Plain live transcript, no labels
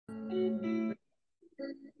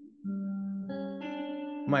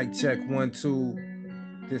Mic check 1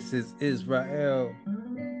 2. This is Israel.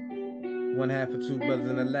 One half of two brothers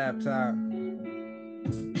in a laptop.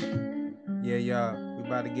 Yeah, y'all. We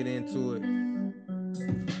about to get into it.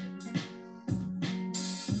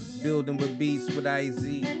 Building with beats with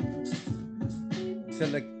IZ.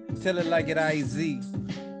 Tell it like it IZ.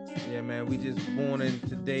 Yeah, man. We just born in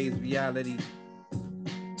today's reality.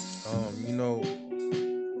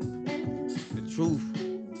 The truth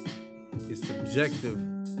is subjective.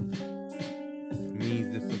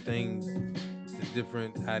 Means different things to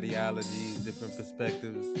different ideologies, different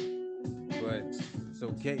perspectives. But it's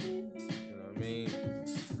okay. You know what I mean?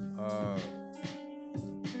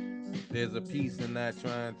 There's a piece in not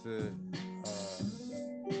trying to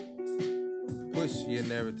push your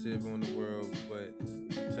narrative on the world, but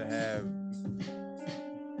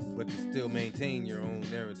to still maintain your own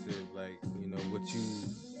narrative, like what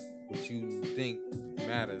you think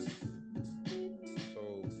matters. So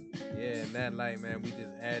yeah, in that light, man, we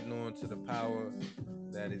just adding on to the power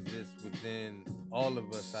that exists within all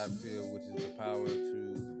of us. I feel, which is the power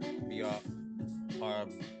to be our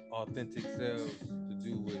authentic selves, to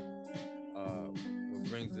do what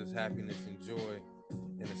brings us happiness and joy,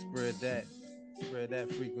 and to spread that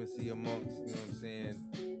frequency amongst, you know what I'm saying,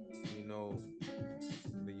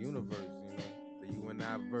 the universe, the you and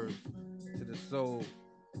I verse to the soul.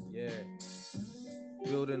 Yeah,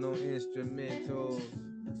 building on instrumentals.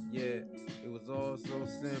 Yeah, it was all so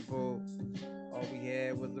simple. All we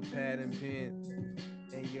had was a pad and pen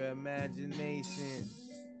and your imagination.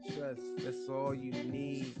 Trust, that's all you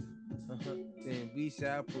need. Then we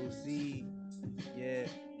shall proceed. Yeah,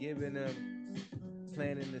 giving them,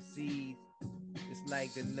 planting the seeds. It's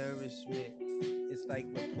like the nourishment. It's like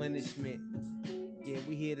replenishment. Yeah,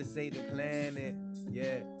 we here to say the planet.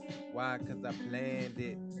 Yeah, why? Cause I planned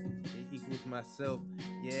it. It equals myself.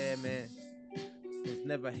 Yeah, man. It's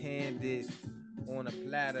never handed on a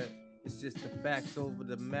platter. It's just the facts over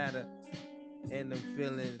the matter and them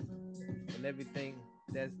feelings and everything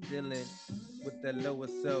that's dealing with the lower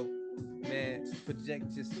self. Man,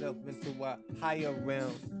 project yourself into a higher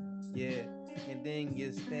realm. Yeah, and then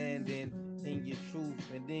you're standing in your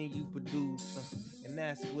truth, and then you produce. And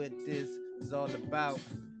that's what this is all about.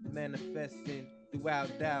 Manifesting throughout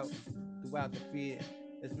doubt, throughout the fear.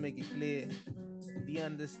 Let's make it clear. The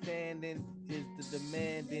understanding is the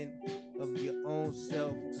demanding of your own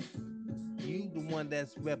self. You the one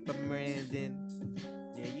that's reprimanding.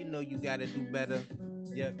 Yeah, you know you gotta do better.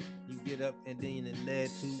 Yep, you get up and then it led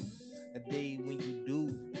to a day when you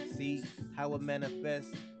do see how it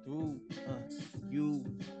manifests through you,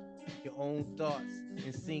 your own thoughts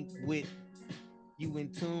in sync with you in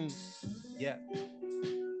tune. Yeah,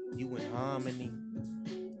 you in harmony.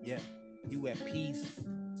 Yeah, you at peace.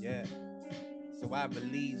 Yeah, so I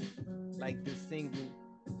believe like the single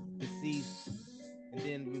deceased and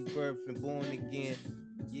then rebirth and born again.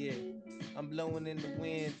 Yeah, I'm blowing in the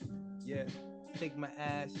wind. Yeah, take my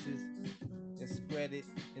ashes and spread it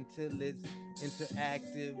until it's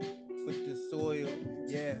interactive with the soil.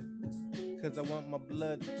 Yeah, cause I want my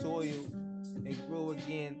blood to toil and grow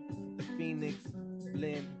again. The phoenix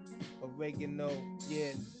blend oregano.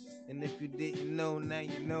 Yeah, and if you didn't know, now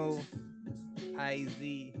you know. IZ,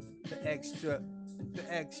 the extra, the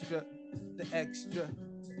extra, the extra,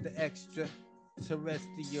 the extra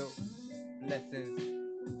terrestrial lessons.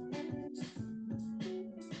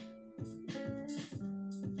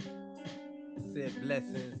 Said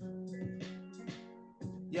blessings.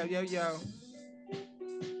 Yo, yo, yo.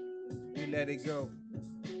 We let it go.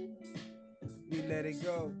 We let it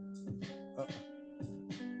go. Uh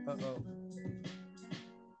oh.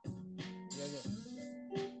 Yo, yo.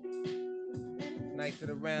 Knights of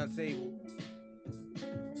the round table.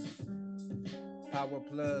 Power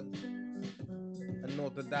plugs.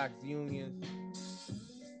 Unorthodox unions.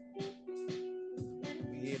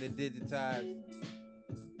 We here to digitize,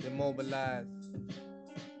 demobilize,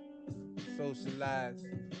 socialize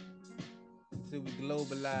until we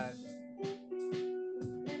globalize.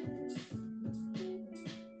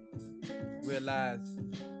 Realize,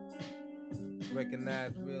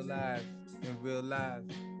 recognize, realize, and realize.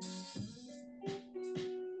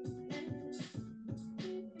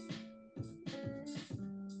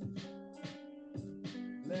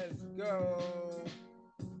 Let's go.